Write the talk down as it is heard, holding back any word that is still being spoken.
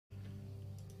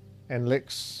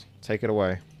Enlicx, take it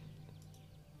away.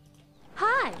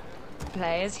 Hi!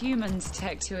 Players humans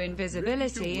tech to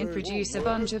invisibility and produce a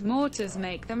bunch of mortars,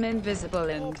 make them invisible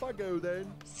and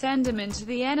send them into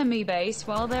the enemy base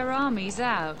while their army's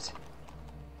out.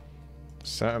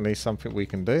 Certainly something we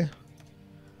can do.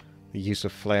 The use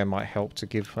of flare might help to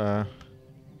give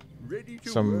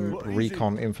some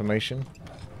recon information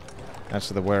as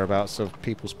to the whereabouts of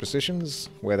people's positions,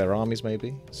 where their armies may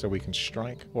be, so we can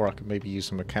strike. Or I could maybe use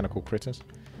some mechanical critters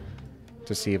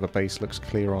to see if a base looks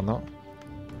clear or not.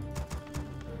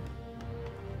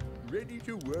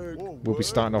 We'll be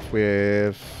starting off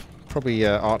with probably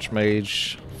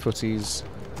Archmage, footies,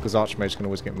 because Archmage can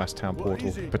always get Mass Town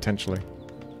Portal, potentially,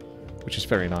 which is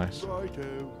very nice.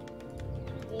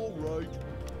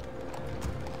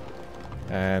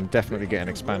 And definitely get an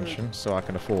expansion, so I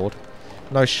can afford.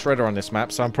 No Shredder on this map,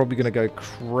 so I'm probably going to go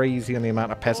crazy on the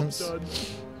amount of peasants,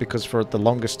 because for the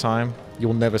longest time,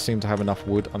 you'll never seem to have enough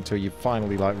wood until you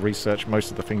finally research most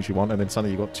of the things you want, and then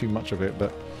suddenly you've got too much of it,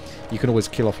 but you can always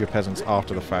kill off your peasants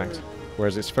after the fact.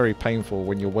 Whereas it's very painful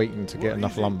when you're waiting to get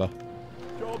enough lumber,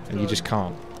 and you just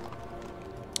can't.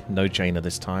 No Jaina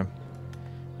this time.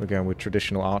 We're going with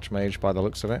traditional Archmage by the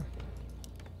looks of it.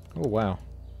 Oh wow.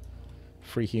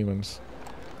 3 humans.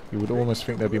 You would almost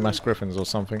think there'd be mass griffins or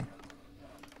something.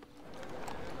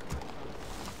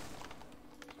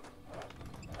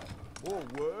 More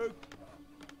work.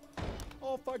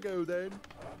 Off I go then.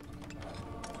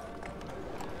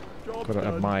 Gotta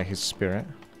admire his spirit.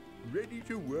 Ready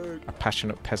to work. A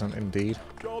passionate peasant indeed.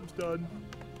 Job's done.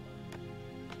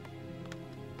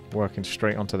 Working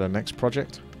straight onto the next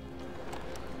project.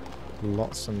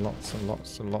 Lots and lots and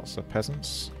lots and lots of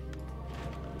peasants.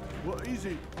 What is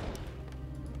it?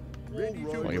 Ready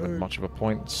to Not even much of a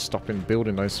point stopping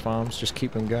building those farms, just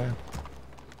keep them going.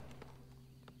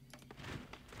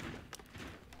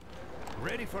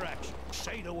 Ready for action.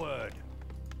 Say the word.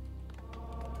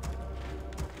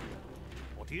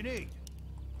 What do you need?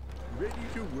 Ready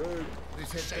to work.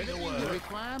 Say the You word.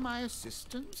 require my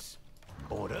assistance?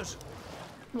 Orders.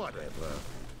 Whatever.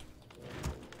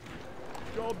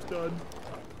 Job's done.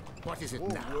 What is it More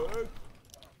now? work.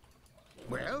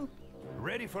 Well,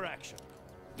 Ready for action.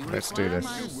 you Let's do require this.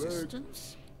 my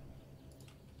assistance?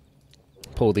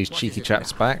 Pull these cheeky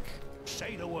chaps back.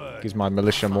 Say the word. Gives my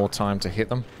militia more time to hit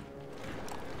them.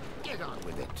 Get on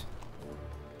with it.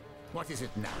 What is it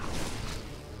now?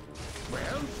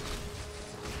 Well,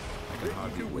 I can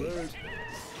hardly wait.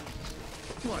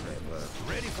 Whatever.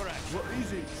 Ready for action. What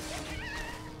is it?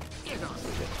 Get on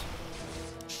with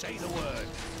it. Say the word.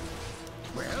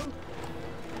 Well,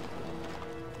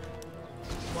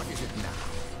 what is it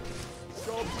now?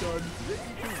 Job's done.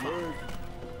 Ready to work.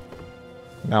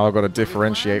 Now I've got to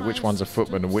differentiate which one's a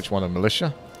footman and which one a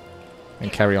militia.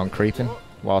 And carry on creeping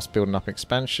whilst building up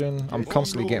expansion. I'm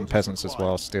constantly getting peasants as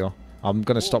well still. I'm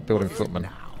going to stop building footmen.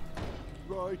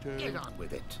 Right. Get on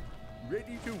with it.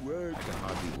 Ready to work. I can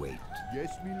hardly wait.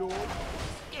 Yes, me lord.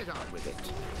 Get on with it.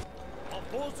 Our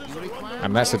forces You are require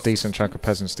And that's a decent chunk of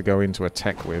peasants to go into a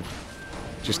tech with.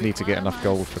 Just need to get enough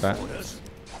gold for that. orders.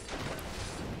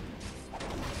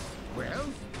 Well,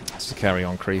 Just to carry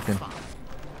on creeping.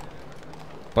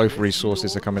 Both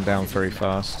resources are coming down very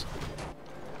fast.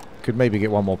 Could maybe get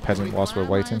one more peasant whilst we're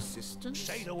require my waiting. assistance?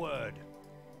 Say the word.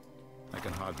 I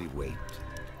can hardly wait.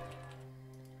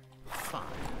 Fine.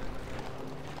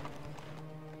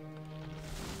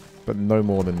 But no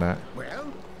more than that.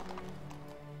 Well,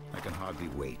 I can hardly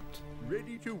wait.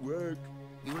 Ready to work.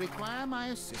 You require my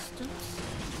assistance?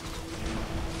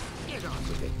 Get on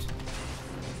with it.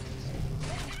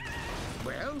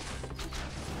 Well,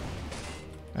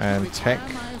 And tech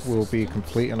will be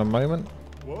complete in a moment.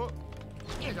 What?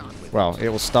 get on with Well, it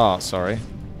will start, sorry. it.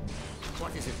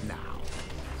 What is it now?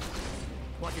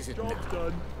 What is it Job's now?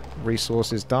 done.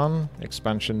 Resources done.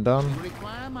 Expansion done. You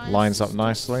require my Lines up assistance?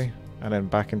 nicely. And then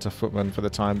back into footman for the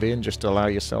time being, just to allow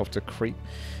yourself to creep.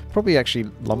 Probably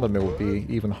actually lumber mill would be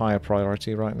even higher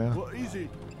priority right now. What is it?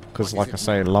 Because like I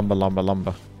say, lumber.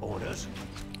 Orders.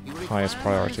 You require Highest my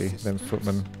priority, then assistance?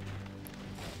 footman.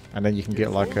 And then you can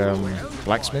get like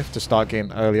blacksmith to start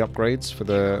getting early upgrades for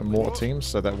the mortar teams,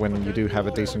 so that when you do have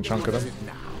a decent chunk of them,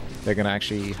 Now, they're going to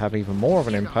actually have even more of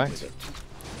an get on impact. with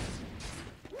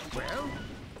it. Well,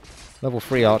 Level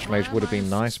 3 Archmage would have been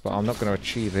nice, but I'm not going to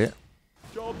achieve it.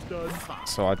 Job's done.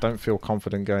 So I don't feel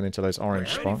confident going into those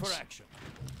orange Ready for spots. action.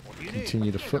 What do you need?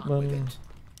 Continue the footman.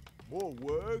 More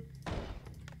work.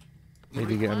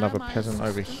 Maybe get another peasant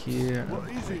over here. What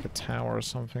is Make a it? tower or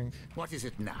something. what is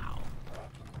it now?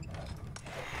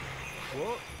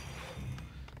 What?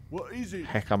 What is it?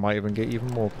 Heck, I might even get even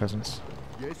more peasants.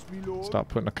 Yes, me lord. Start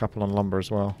putting a couple on lumber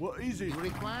as well. What is it? You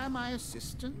require my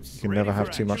assistance? You can never have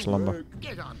too much lumber.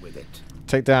 Get on with it.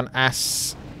 Take down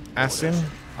Asin.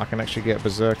 I can actually get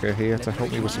Berserker here to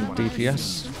help me with some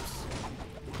DPS.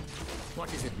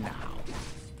 What is it now?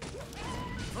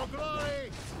 For glory!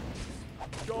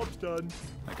 Job's done.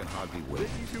 I can hardly wait. Ready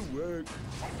to work.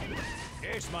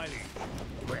 Yes, my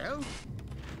liege. Well?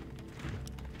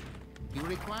 You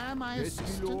require my Yes,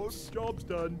 me lord. assistance? Job's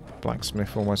done.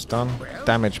 Blacksmith almost done.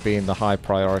 Damage being the high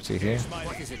priority here.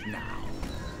 What is it now?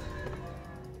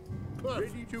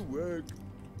 Ready to work.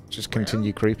 Just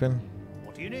continue creeping.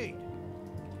 What do you need?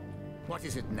 What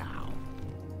is it now?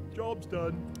 Job's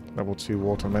done. Level 2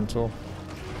 Water Mentor.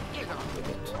 Get on with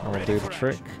it. I will do the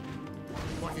trick.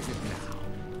 What is it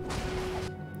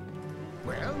now?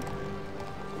 Well?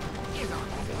 Get on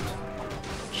with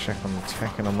it. Check on the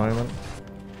tech in a moment.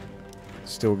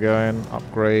 Still going.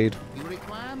 Upgrade. You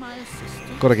require my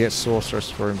assistance? Got to get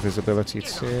Sorceress for invisibility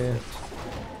too.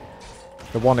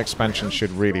 The one expansion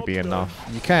should really be enough.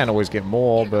 You can always get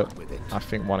more, but I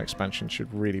think one expansion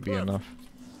should really be enough.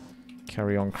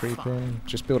 Carry on creeping.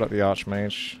 Just build up the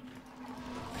Archmage.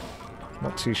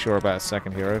 Not too sure about a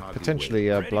second hero. Potentially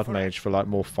a Blood Mage for like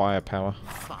more firepower.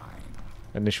 Fine.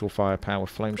 Initial firepower,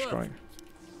 Flame Strike.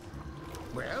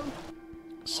 Well?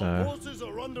 So Forces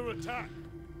are under attack.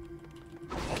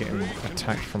 getting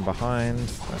attacked from behind.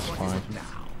 That's What is fine. it now?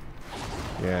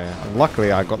 Yeah, and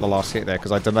luckily I got the last hit there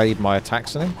because I delayed my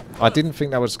attacks on him. I didn't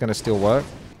think that was going to still work,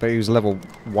 but he was level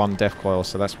 1 Death Coil,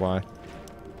 so that's why.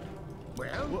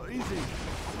 Well? What is it?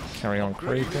 Carry on You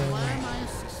creeping. require my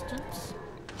assistance?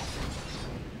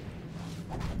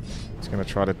 He's going to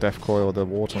try to Death Coil the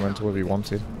Water Mentor if he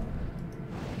wanted.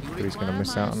 You But he's going to require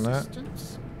miss my out on that.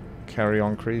 assistance? Carry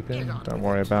on creeping. Don't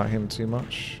worry about him too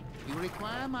much. You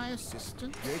require my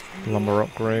assistance? Lumber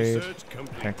upgrade. Research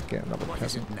complete. Heck, get another What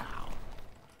is it peasant. now?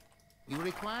 You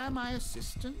require my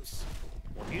assistance?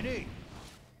 What do you need?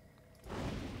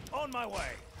 On my way.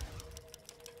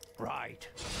 Right.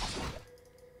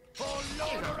 For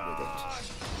Lord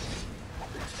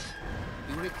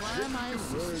You require my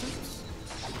assistance?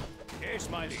 Yes,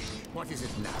 my liege. What is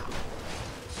it now?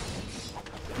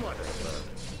 Whatever.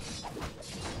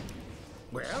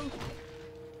 Well?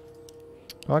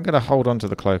 I'm going to hold on to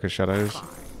the Cloak of Shadows.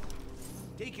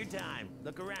 Take your time.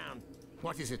 Look around.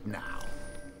 What is it now?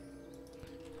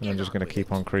 And I'm just going to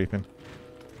keep on creeping.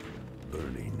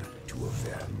 Burning to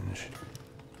avenge.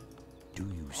 Do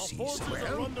you Our see forces something?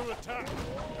 are under attack.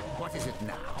 What is it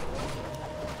now?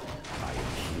 I am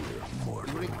here, You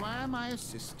mortal. require my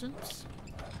assistance?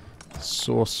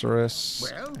 Sorceress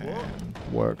Well? and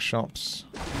workshops.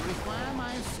 You require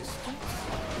my assistance?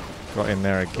 Got in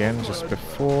there again just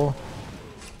before.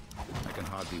 I can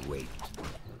hardly wait.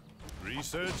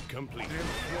 Research complete.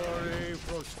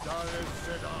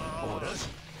 Orders.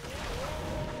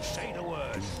 Say the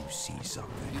word. Do you see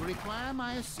something? You require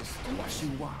my assistance?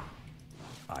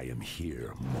 I am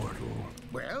here, mortal.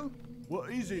 Well? What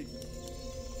is it?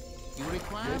 You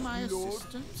require Yes, my my lord.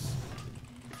 assistance?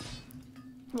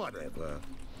 Whatever.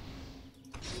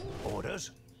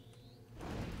 Orders.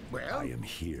 Well? I am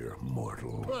here,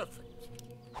 mortal. Perfect.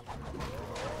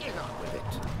 Get on with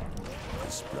it.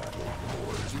 This battle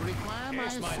bores You require my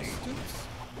Yes, my liege. assistance?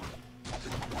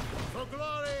 For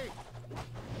glory!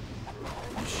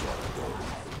 me. Shall go.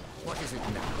 What is it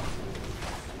now?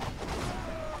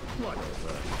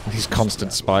 Whatever. These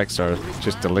constant spikes are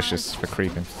just delicious for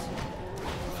creeping.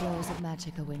 Flows of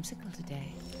magic are whimsical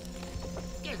today.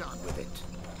 Get on with it.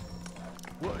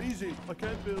 What is it? I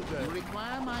can't build You that.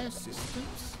 require my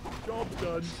assistance? Job's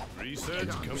done. Research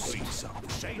Get on with complete. See something.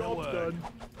 Say the Job's word. done.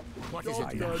 What is I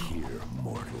it am now? here,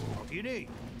 mortal. What do you need?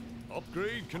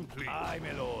 Upgrade complete. Aye,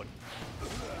 my lord.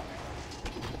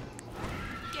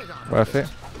 Get on Worth with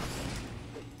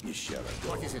it. You shall go.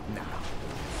 What is it now?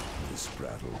 This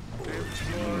battle bores me.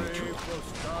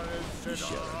 You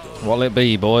shall go. What'll it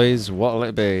be, boys? What'll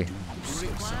it be? You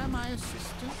require my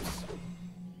assistance?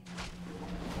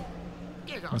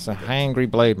 Get on That's a with it. hangry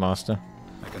Blade Master.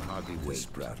 I can hardly This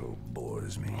wait. battle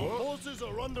bores me. Our forces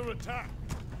are under attack.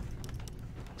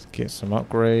 Let's get some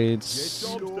upgrades.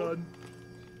 Job's done.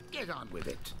 Get on with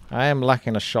it. I am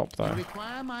lacking a shop You though.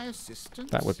 require my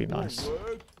assistance? That would be nice.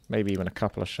 Work. Maybe even a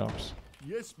couple of shops.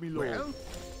 Yes, me lord. Well?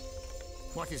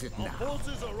 What is it Our now?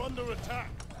 forces are under attack.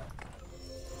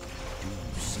 Do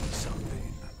you see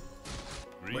something?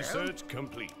 Research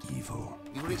complete. Evil.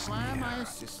 You require my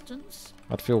assistance?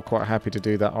 I'd feel quite happy to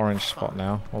do that orange spot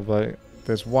now. Although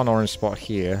there's one orange spot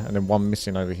here and then one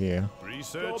missing over here.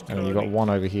 Research And then you've got one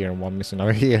over here and one missing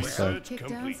over here. So Research Kick down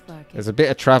complete. Sparky. there's a bit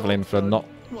of travelling for not,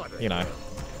 Whatever. you know,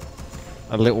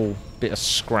 a little bit of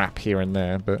scrap here and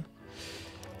there, but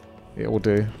it will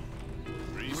do.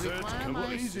 Research Require my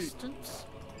complete. assistance?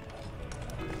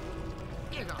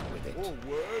 Get on with it. Oh,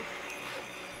 word.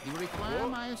 You require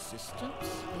my assistance?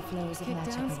 The flows of Kick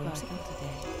magic down, are whimsical Sparky.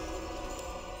 today.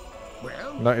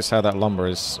 Well, Notice how that lumber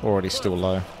is already still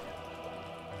low.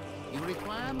 you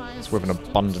require my It's with an assistance?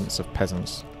 abundance of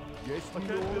peasants. Yes, I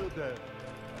can't build that.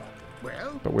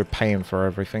 Well, But we're paying for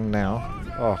everything now.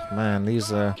 Oh man, these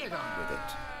get on with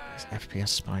it. FPS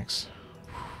spikes.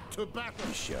 To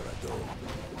battle.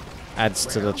 Adds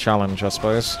to the challenge, I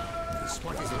suppose.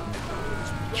 What is it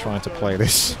now? Trying to play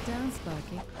this. Kick down,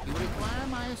 Sparky. You require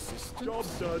my assistance?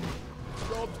 Job's done.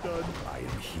 Job's done. I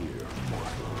am here,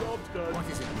 Job's done.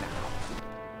 What is it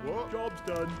now? What? Job's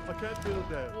done. I can't build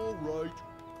that. All right.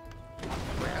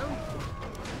 Well,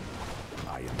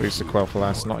 Boost the Quell for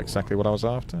last, not exactly what I was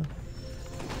after.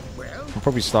 well, I'll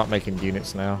probably start making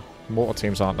units now. Mortar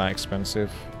teams aren't that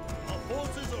expensive. Our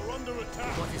forces are under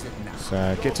attack. what is it now?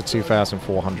 So get to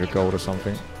 2,400 gold or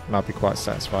something. And I'll be quite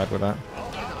satisfied with that. Our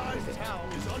allied town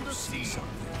is under siege.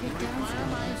 You require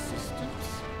my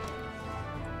assistance?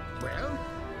 Well,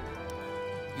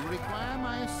 you require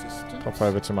my assistance? Pop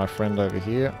over to my friend over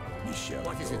here.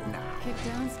 What is it now? Kick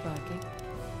down, Sparky.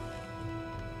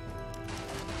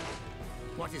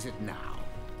 What is it now?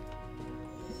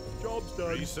 Job's done.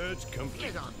 Research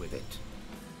complete. Get on with it.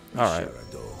 Alright.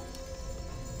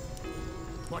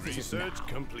 What is it Research now?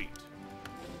 complete.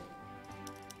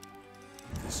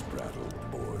 This prattle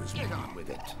bores me. Get on with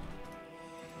it.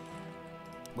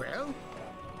 Well,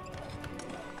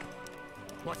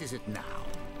 what is it now?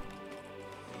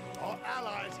 Our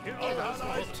allies hit Get our on with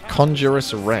allies. it.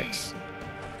 Conjurus Rex.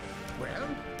 Well,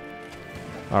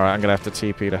 Alright, I'm gonna have to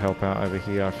TP to help out over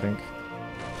here, I think.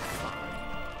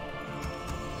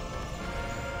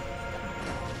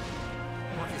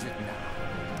 what is it now?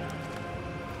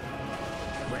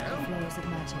 Well, Flows of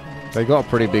magic are whimsical. They got a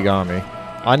pretty big army.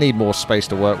 I need more space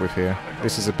to work with here.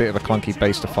 This is a bit of a clunky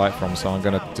base to fight from, so I'm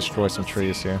gonna destroy some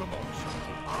trees here.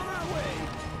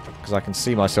 Because I can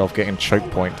see myself getting choke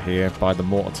point here by the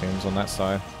mortar teams on that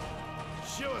side.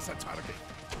 Show us a target.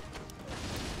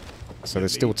 So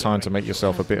there's still time to make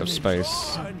yourself a bit of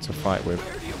space to fight with.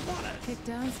 Kick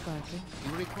down, Sparky.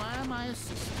 you require my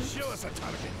assistance? Show us a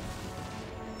target.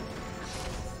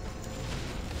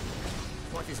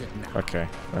 What is it now? Okay,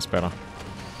 that's better.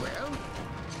 Well,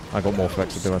 I got more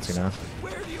flexibility now.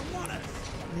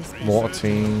 This Mortar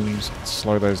teams,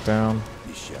 slow those down.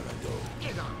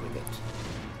 get on with it.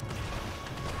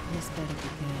 this better be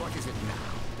good. What is it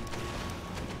now?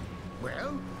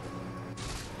 Well,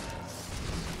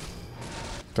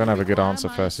 Don't have a good answer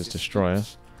versus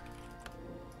destroyers.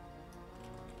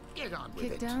 get on with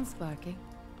Kick it. down, Sparky.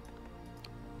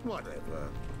 Whatever.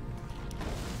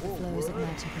 The flows of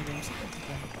magic are whimsical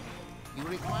today. You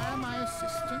require my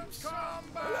assistance?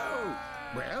 Hello.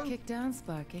 Well, Kick down,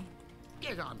 Sparky.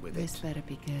 get on with This it. better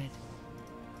be good.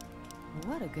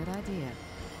 What a good idea.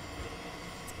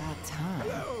 It's about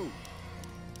time.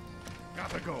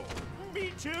 Gotta go.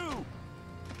 Me too.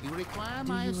 You require Do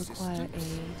my you assistance? require aid,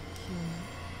 human?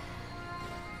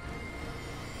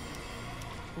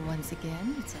 Once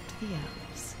again, it's up to the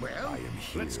elves. Well,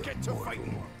 Let's get to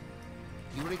fighting.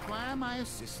 you require my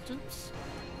assistance?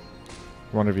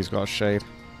 One of you's got a shade.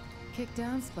 Kick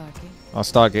down, Sparky. I'll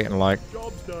start getting like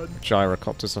Job's done.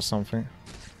 gyrocopters or something.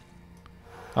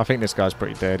 I think this guy's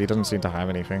pretty dead. He doesn't seem to have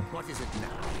anything. What is it now?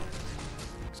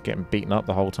 He's getting beaten up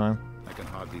the whole time. I can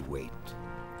hardly wait.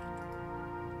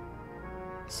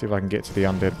 See if I can get to the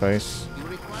undead base. You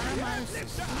require my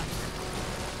assistance?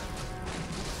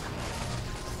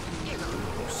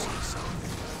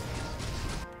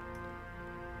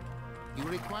 You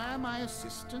require my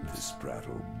assistance? This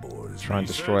prattle bores Try and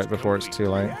destroy it before it's too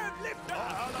late. Our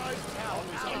allied town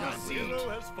is under siege. Hero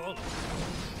has fallen.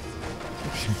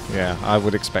 Yeah, I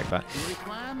would expect that. You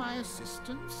require my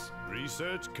assistance?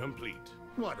 Research complete.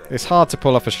 Whatever. It's hard to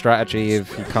pull off a strategy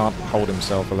if he can't hold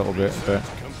himself a little bit, but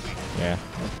Complete. yeah,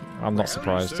 I'm not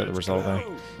surprised at the result there.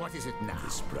 What is it now?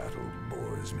 This prattle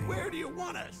bores me. Where do you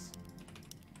want us?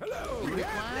 You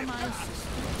require my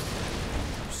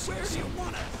assistance? Where do you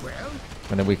want us? Well,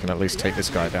 And then we can at least take this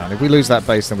guy down. If we lose that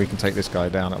base, then we can take this guy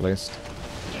down at least.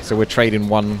 So we're trading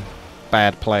one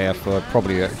bad player for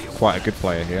probably quite a good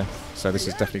player here. So this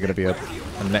is definitely going to be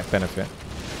a net benefit.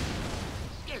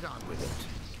 get on with it.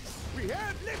 We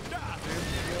have liftoff.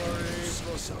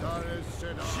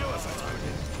 Show us a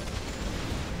target.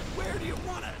 Where do you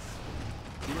want us?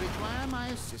 You require my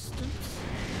assistance?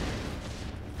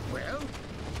 Well,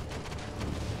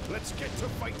 Let's get to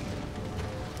fighting.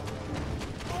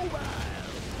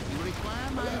 you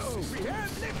require my assistance? We have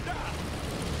liftoff.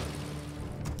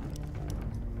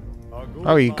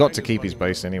 Oh, he got to keep his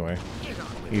base anyway.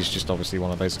 He's just obviously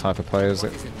one of those type of players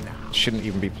that shouldn't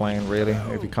even be playing, really,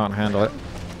 if he can't handle it.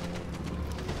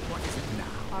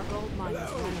 Our gold mine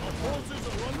is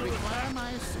running. Require my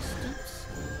assistance?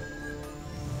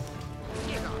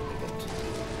 Get on with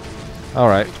it.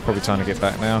 Alright, probably time to get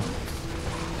back now.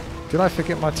 Did I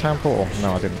forget my town portal?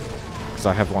 No, I didn't. Because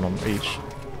I have one on each.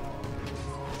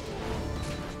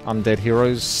 Undead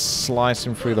heroes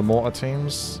slicing through the mortar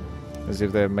teams as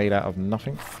if they're made out of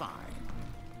nothing. Fine.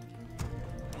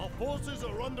 Our forces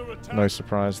are under attack. No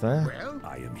surprise there. Well,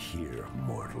 I am here,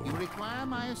 mortal. you require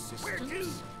my assistance? Get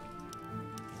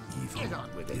Evil on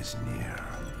with it. is near.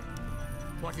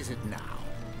 What is it now?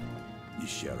 Do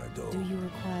Isharado. you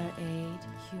require aid,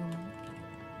 human?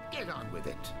 Get on with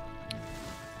it.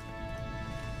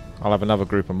 I'll have another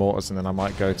group of mortars and then I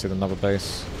might go to another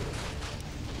base.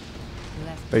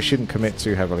 Left They shouldn't commit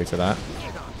too heavily to that.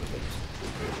 Get on with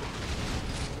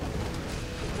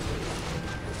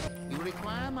it. You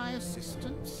require my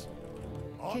assistance?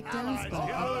 kick down Allies spot.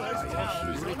 hero has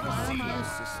town is You under require my siege.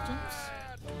 assistance?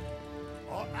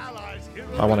 Our allies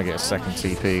hero I want to get a second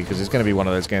TP because it's going to be one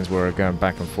of those games where we're going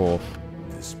back and forth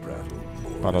This battle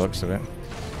by the looks of it.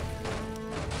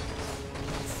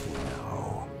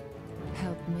 now.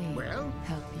 Help me. Well?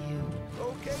 Help you.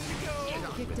 Okay to go. Get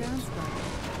on Kick with down it. spot.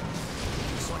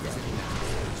 What is it now?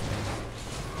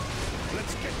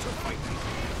 Let's get to fighting.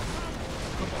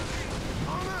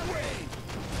 On our way.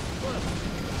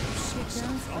 Kick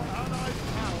down spot. Allies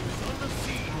town is under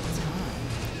siege. Time.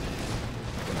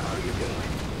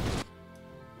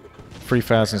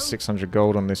 3,600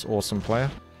 gold on this awesome player.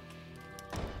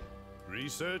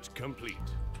 Research complete.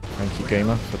 Thank you,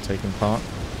 gamer, for taking part.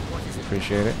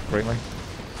 Appreciate it greatly.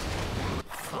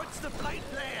 What's the fight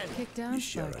plan? Kick down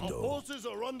spot. Our forces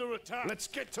are under attack. Let's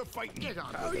get to fighting. Get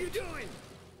on How with you it. doing?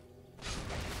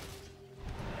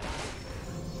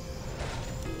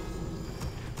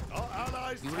 Our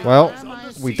allies town Well, is under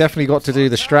we siege. definitely got to do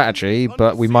the strategy,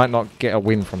 but we might not get a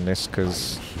win from this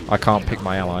because I can't pick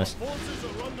my allies. Forces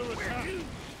are under attack.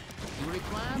 You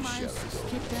require my assistance?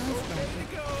 Kick down spot.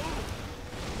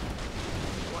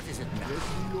 What is it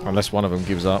now? Unless one of them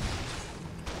gives up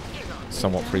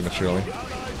somewhat prematurely. Allies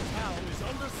town is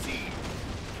under siege.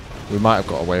 We might have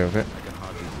got away with it. I can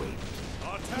hardly wait.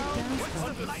 Our town is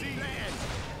under siege.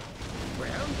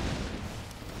 Well?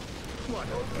 What?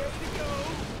 Okay to go.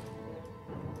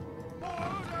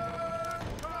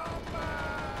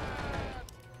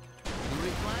 You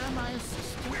require my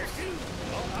assistance?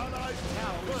 Our allies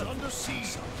town is under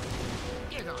siege.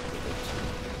 Get on with it.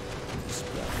 This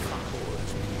better.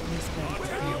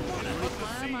 You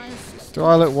require my assistance? Do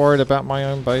I look worried about my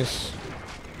own base?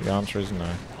 The answer is no.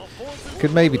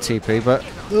 Could maybe TP, but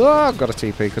I've got a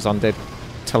TP because Undead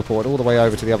teleported all the way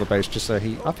over to the other base just so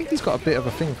he... I think he's got a bit of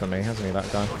a thing for me, hasn't he, that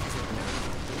guy?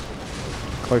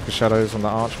 Cloak of Shadows on the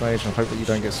Archmage and hope that you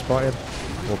don't get spotted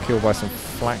or killed by some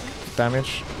flank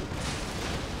damage.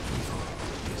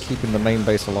 Keeping the main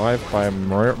base alive by a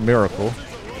miracle.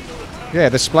 Yeah,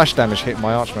 the splash damage hit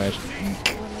my Archmage.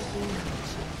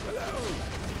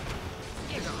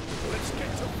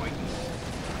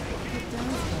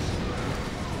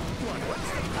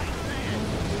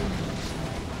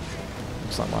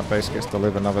 Looks like my base gets to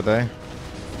live another day.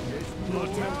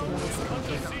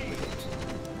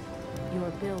 Your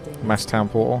building. Mass town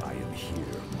portal. I am here,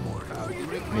 mortal.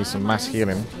 Need some mass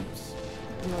healing. Your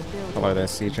building. Hello there,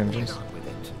 siege engines.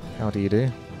 How do you do?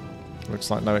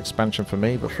 Looks like no expansion for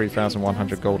me, but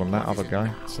 3,100 gold on that other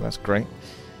guy, so that's great.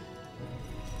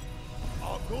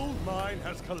 Our gold mine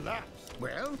has collapsed.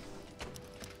 Well?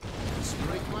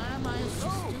 You require my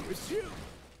assistance? It's you.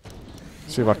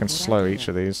 See if I can slow each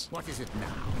of these. What is it now?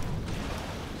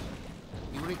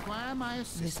 You require my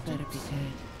This assistance? better be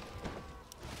good.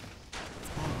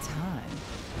 It's about time.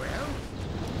 Well?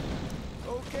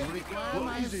 Okay. You require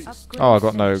my assistance? Upgrade Oh, I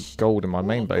got no finished. gold in my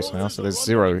main base now, so there's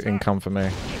 0 income for me.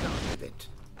 Get on with it.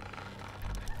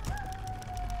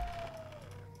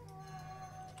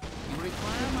 You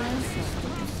require my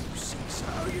assistance?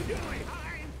 How you doing?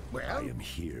 I Well? am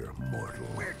here, mortal.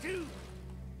 Where to?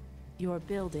 Your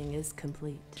building is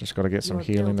complete. Just got to get some Your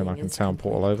healing and I building can is town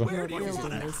complete. portal over. Your What is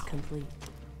building that? is complete.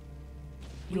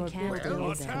 We Your can't building do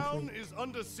Our is that. town complete. is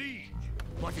under siege.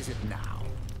 What is it now?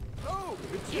 Oh,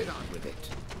 it's Get on with it.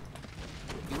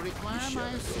 You require my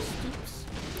assistance?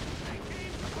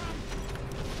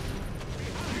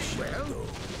 Well?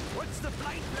 What's the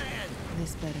flight plan?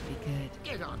 This better be good.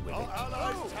 Get on with Our it.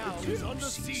 allies town is under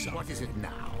siege. What is it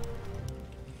now?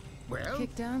 Well?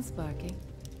 Kick down, Sparky.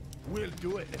 We'll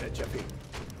do it in a jiffy.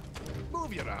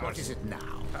 Move your ass. What is it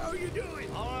now? How you doing?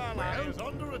 Our ally Well? is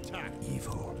under attack.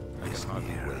 Evil is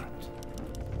near.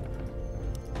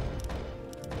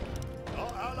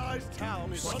 Our allies'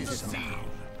 town is What under is it siege. now?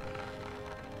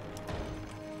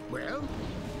 Well,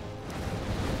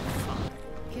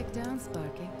 Kick down,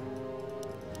 Sparky.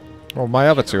 Well, my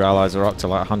other two allies are up to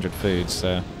like 100 foods,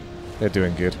 so they're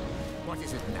doing good. what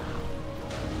is it now?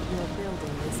 Your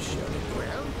building is complete.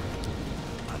 Well,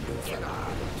 get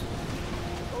on.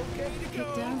 Okay to Kick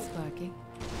go. down, Sparky.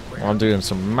 I'm doing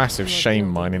some massive Your shame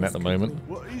building mining is at the moment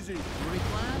complete. What is it? You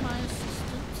require my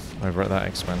assistance? over at that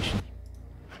expansion.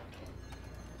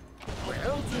 Our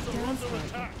forces are under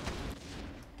attack.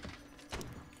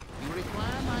 You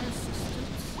require my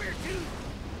assistance? Where to?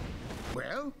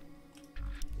 Well,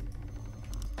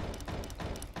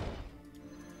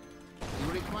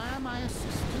 you require my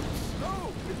assistance?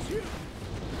 No, it's you.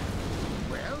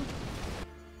 Well,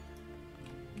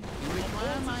 you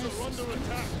require my Forces are under assistance?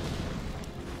 attack.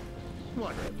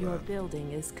 Whatever. Your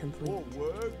building is complete. More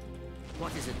work.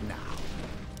 What is it now?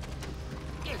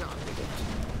 Get on with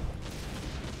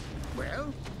it.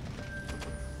 Well,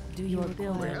 Do Your you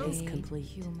building require is aid, complete.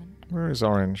 human? Where is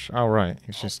Orange? Oh, right.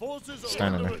 He's Our just forces are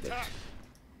standing under there. attack.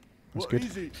 That's What good.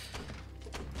 is it?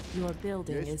 Your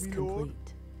building Yes, is me lord.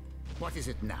 complete. what is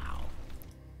it now?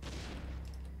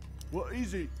 What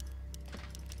is it?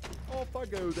 Off I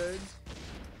go then.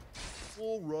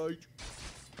 All right.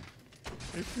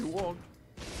 If you want.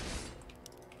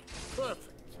 Perfect.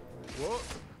 What?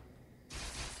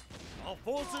 Our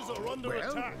forces are under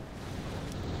Well? attack.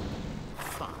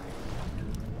 Fine.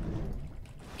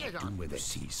 Get on with You it.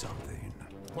 see something.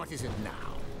 What is it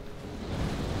now?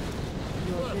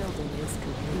 Your building is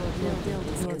complete.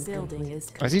 Your building is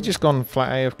complete. Has he just gone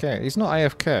flat AFK? He's not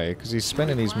AFK because he's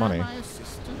spending his Require money. my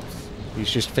assistance? He's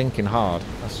just thinking hard.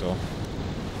 That's all.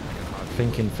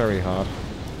 Thinking very hard.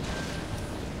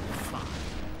 Fine.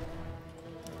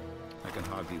 I can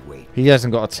hardly wait. He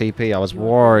hasn't got a TP. I was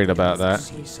worried about that.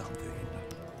 See something.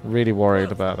 Really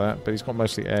worried about that. But he's got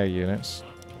mostly air units.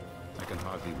 I can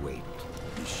hardly wait.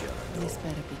 Be sure. This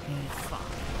better be good.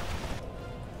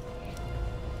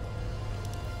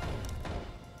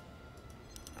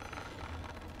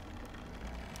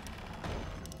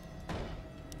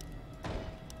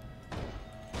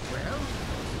 Well,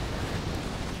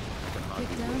 I can hardly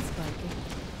Kick down, Sparky.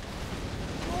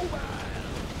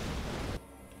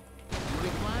 You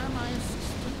require my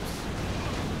assistance?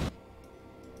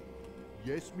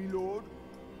 Yes, me lord.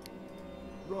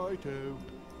 Righto.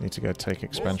 Need to go take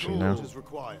expansion now. Is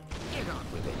required. Get on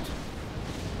with it.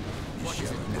 What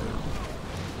is it now?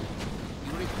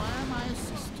 You require my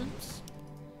assistance?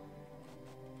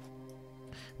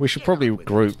 We should probably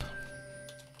group.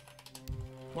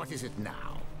 What is it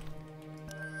now?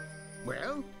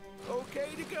 Well, okay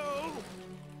to go.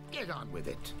 Get on with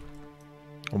it.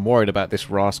 I'm worried about this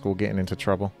rascal getting into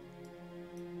trouble.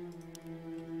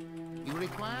 You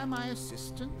require my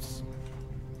assistance?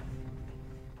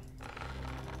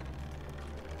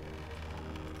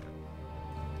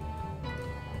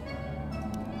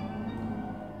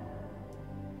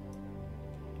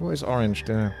 What is Orange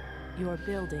doing? Your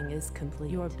building is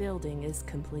complete. Your building is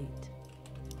complete.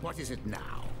 What is it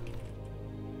now?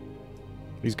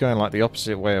 He's going like the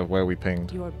opposite way of where we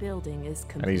pinged. Your building is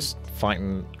complete. And he's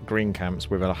fighting green camps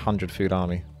with a 100 food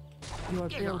army. Your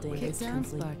Get on building with Kick is down,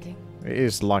 complete. Sparky. It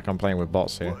is like I'm playing with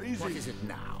bots here. What is What it? is it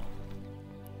now?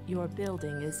 Your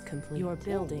building is complete. Your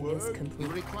building is word. You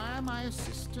complete. require my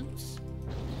assistance?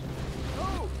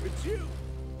 Oh, it's you.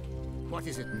 What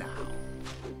is it now?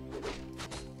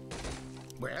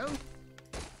 Well,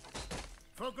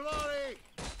 for glory!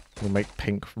 We'll make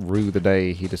Pink rue the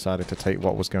day he decided to take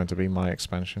what was going to be my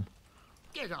expansion.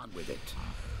 Get on with it.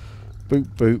 Boop,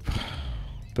 boop.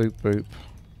 Boop, boop.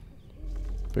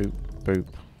 Boop, boop.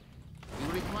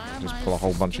 You require Just my pull a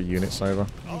whole bunch of assistance? units over.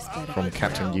 This better From be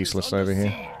Captain Town is Useless under over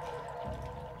here. siege.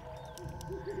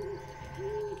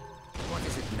 What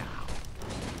is it now?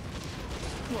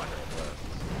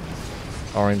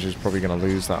 Whatever. Orange is probably going to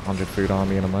lose that 100 food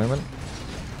army in a moment.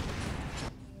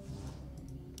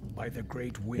 By the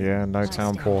great wind. Yeah, no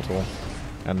town portal.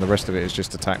 And the rest of it is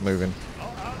just attack moving. Our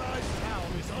allies' town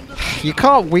is under siege. You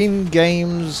can't win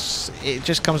games. It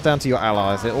just comes down to your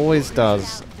allies. It always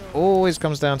does. Always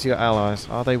comes down to your allies.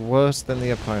 Are they worse than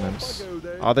the opponents?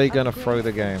 Are they going to throw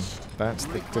the game? That's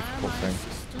the difficult thing.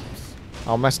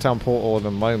 I'll mess town portal in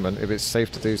a moment if it's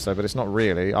safe to do so, but it's not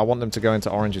really. I want them to go into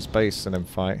Orange's base and then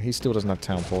fight. He still doesn't have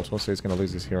town portal, so he's going to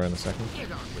lose his hero in a second.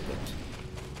 Get on with it.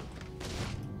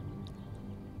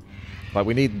 Like,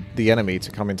 we need the enemy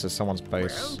to come into someone's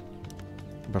base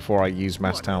before I use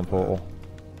mass town portal.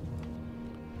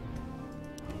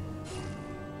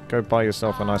 Go buy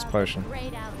yourself a nice potion.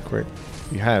 Quick.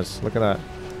 He has. Look at that.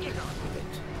 Get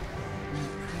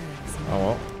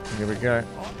Here we go.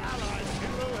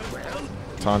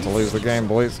 Time to lose the game,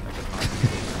 boys.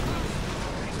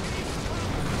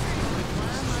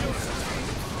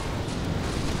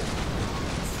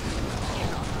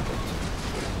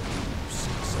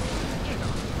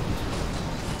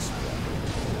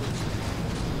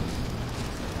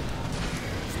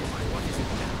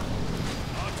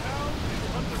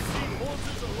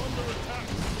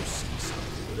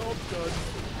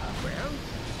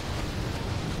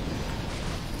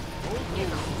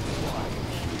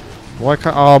 Why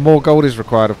can't... Oh, more gold is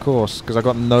required, of course, because I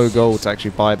got no gold to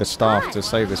actually buy the staff to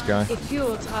save this guy. If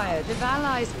you're tired of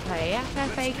allies, play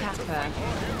FFA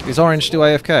Kappa. Is Orange still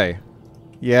AFK?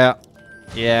 Yeah.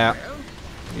 Yeah.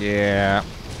 Yeah.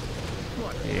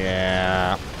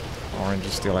 Yeah. Orange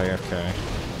is still AFK.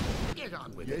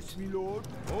 Yes, me lord.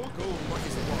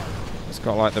 It's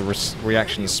got like the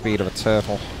reaction speed of a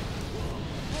turtle.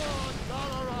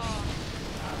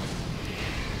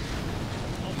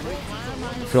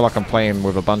 I feel like I'm playing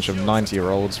with a bunch of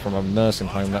 90-year-olds from a nursing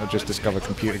home that have just discovered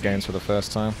computer games for the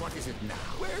first time. What is it now?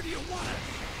 Where do you want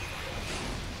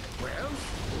it? Well,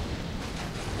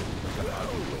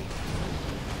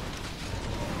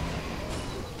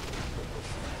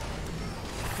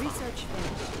 Research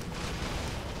finished.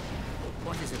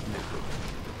 what is it now?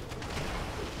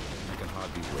 I can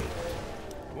hardly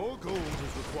wait. More gold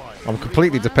is required. I'm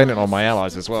completely dependent on my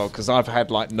allies as well, because I've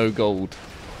had like no gold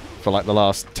for like the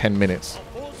last 10 minutes.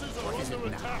 Forces are under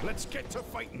attack. Let's get to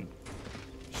fighting.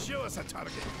 Show us a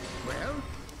target. Well,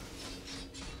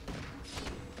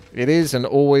 It is and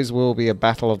always will be a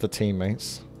battle of the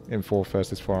teammates in 4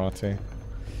 versus 4 RT.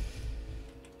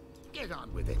 get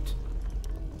on with it.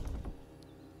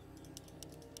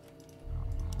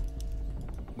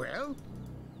 Well,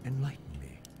 Enlighten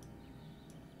me.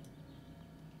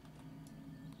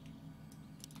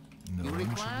 No you one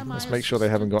require should my Let's make sure they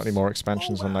haven't got any more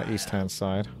expansions on that east-hand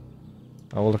side.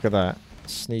 Oh, look at that.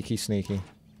 Sneaky, sneaky.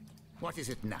 What is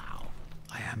it now?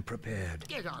 I am prepared.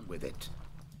 Get on with it.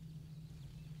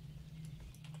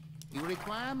 You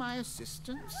require my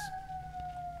assistance?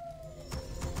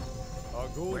 Our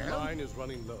gold Well? mine is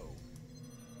running low.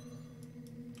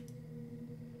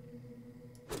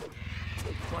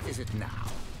 What is it now?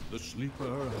 The sleeper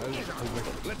has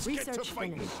awakened. Let's get to Research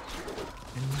fighting. finished.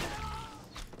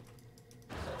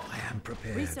 I am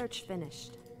prepared. Research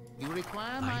finished. You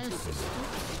require my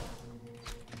assistance?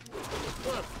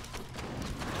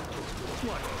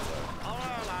 Our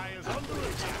ally is under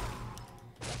attack.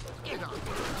 Get on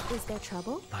with Is there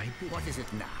trouble? Thy it. bid What is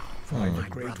it now? for my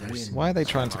great win. Why are they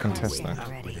trying to contest that?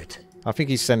 Out with it. I think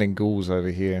he's sending ghouls over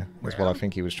here, is what I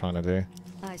think he was trying to do.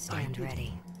 I stand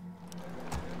ready.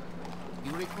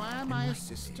 You require my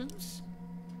assistance?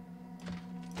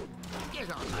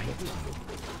 Get on with it.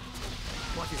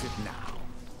 What is it now?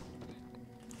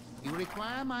 You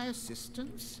require my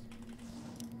assistance?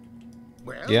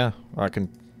 Well, Yeah, I can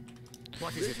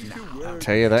what is it now?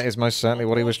 tell you that is most certainly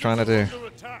what he was trying to do. Under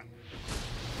attack.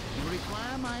 You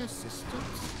require my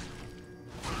assistance?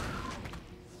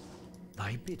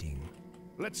 Thy bidding.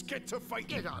 Let's get to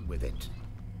fighting. Get on with it.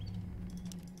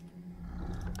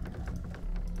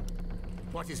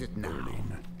 What is it now?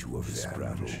 Burning to a this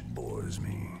battle bores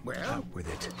me. Well? Out with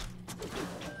it.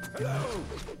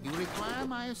 You require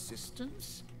my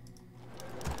assistance?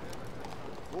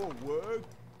 More work.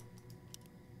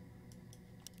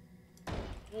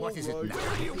 What is it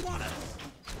now?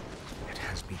 It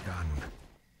has begun.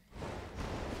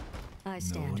 I No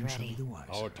stand one shall be ready. the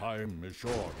wiser. Our time is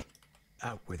short.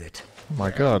 Out with it. Oh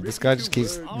my god, this guy just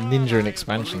keeps ninja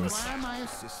expansions. Require my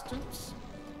assistance?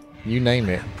 You name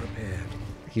I it, am prepared.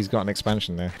 he's got an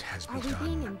expansion there. It has Are we being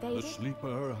begun. The invaded?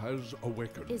 sleeper has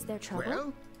awakened. Is there trouble?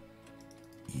 Well,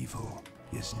 Evil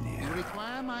is you near.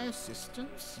 require my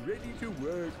assistance? Ready to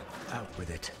work. Out with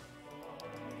it.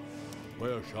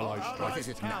 Where shall I What strike? is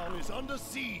it now? is under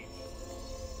siege.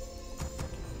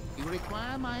 You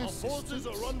require my Our assistance? forces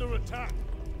are under attack.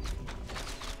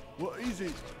 What is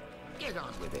it? Get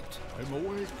on with it. I'm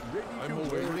awake. I'm You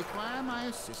awake. require my Our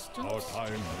assistance?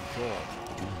 time is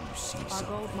short. Do you see Our something?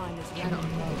 gold mine is Get on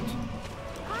running low. with it.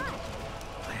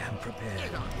 I am prepared.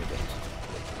 Get on with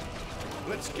it.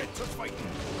 Let's get to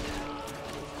fighting.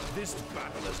 This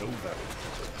battle is over.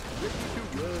 Ready to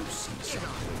work. Get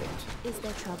on with it. Is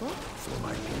there trouble? For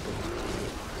my people.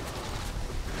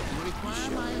 You require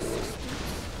my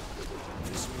assistance?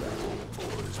 This battle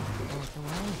bores me.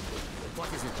 What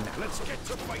is it now? Let's get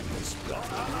to fighting. You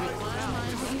require my Are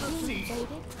we assistance? being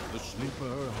invaded? The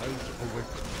sleeper has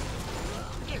awakened.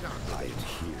 Get on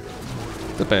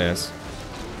with it. The bears.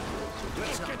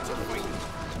 Let's get to fighting.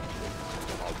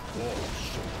 Of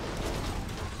course.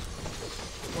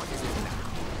 What is it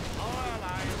now?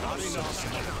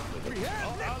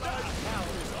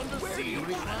 Where do you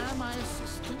require my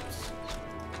assistance?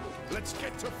 Let's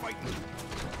get to fighting.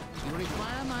 You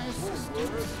require my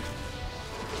assistance?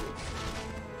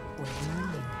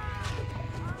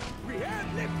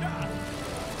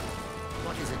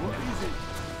 What is it? What is it?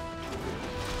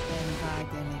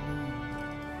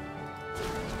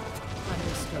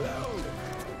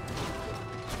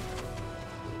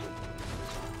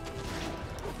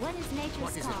 What is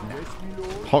nature's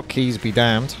call? Hotkeys be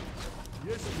damned.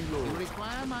 Yes, my You lord.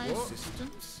 require my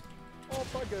assistance?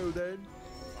 Off I go then.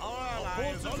 Our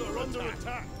allies are under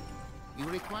attack. You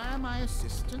require my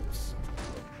assistance?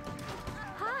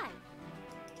 Hi.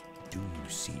 Do you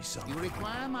see You something?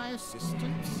 require my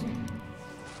assistance?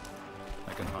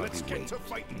 I can hardly Let's get wait. to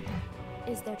fighting.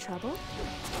 Is there trouble?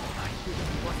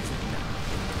 What is it now?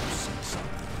 You see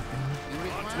something? You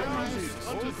require my assistance?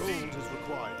 Under siege is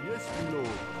required. Yes, my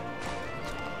lord.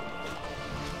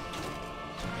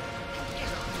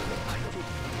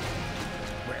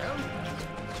 Well?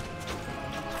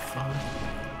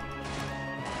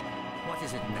 What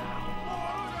is it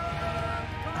now?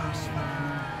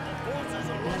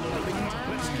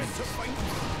 Let's get to fighting.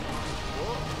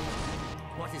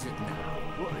 What is it now?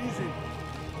 What is it?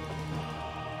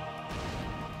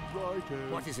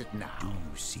 Right, What is it now? Do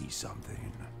you see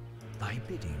something? Thy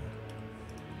bidding.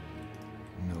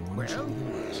 No one Well? shall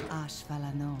lose.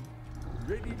 Ashvalano.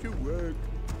 ready to work.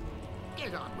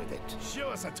 Get on with it. Show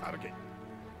us a target.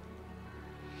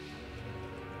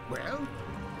 Well?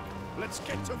 Let's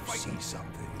get to See fighting.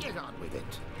 something. Get on with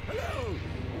it. Hello.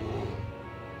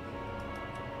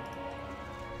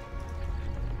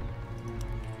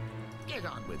 Get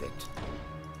on with it.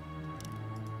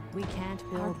 We can't Our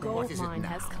build gold What is it mine now?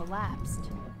 has collapsed.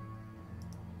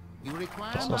 You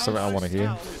require That's my not something I want to hear.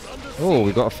 Town is under Oh,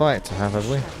 we've got a fight to have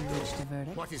we? Have you reached a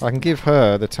verdict? What is I it? can give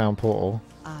her the town portal.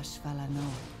 Ashvalano.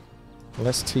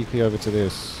 Let's TP over to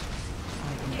this.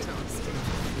 I can taste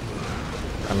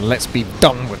it. And let's be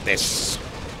done with this.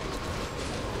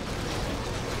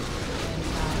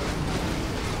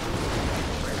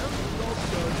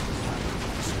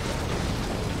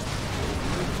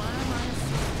 Require my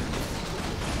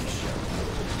assistance?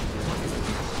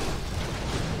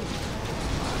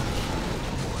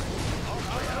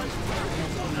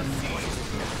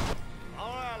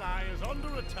 Our ally is under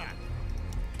attack.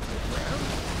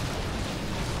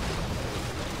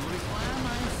 You require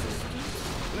my assistance?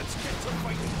 Let's get to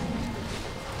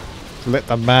fighting. Let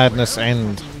the madness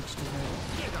end. Have you reached a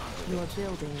verdict? Your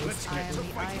building is Let's I get am to the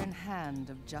fighting. iron hand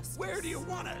of justice. Where do you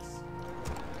want us?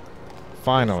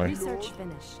 Finally. research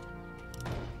finished.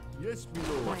 Yes, my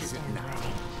lord. What is it now?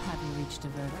 Have you reached a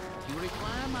verdict? You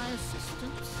require my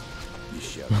assistance? You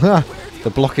shall The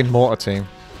blocking mortar team.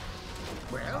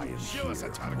 Well, Show us a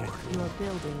target. Your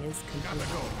building is complete.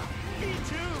 Me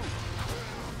too.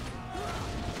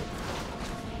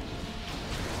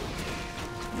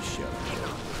 you shall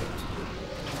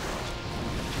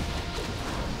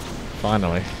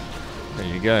Finally. There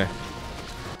you go.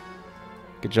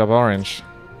 Good job, Orange.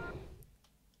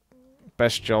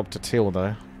 Best job to Teal,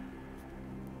 though.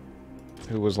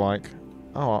 Who was like,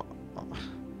 oh,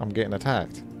 I'm getting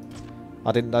attacked.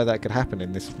 I didn't know that could happen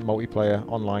in this multiplayer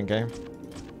online game.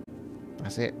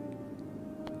 That's it.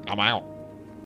 I'm out.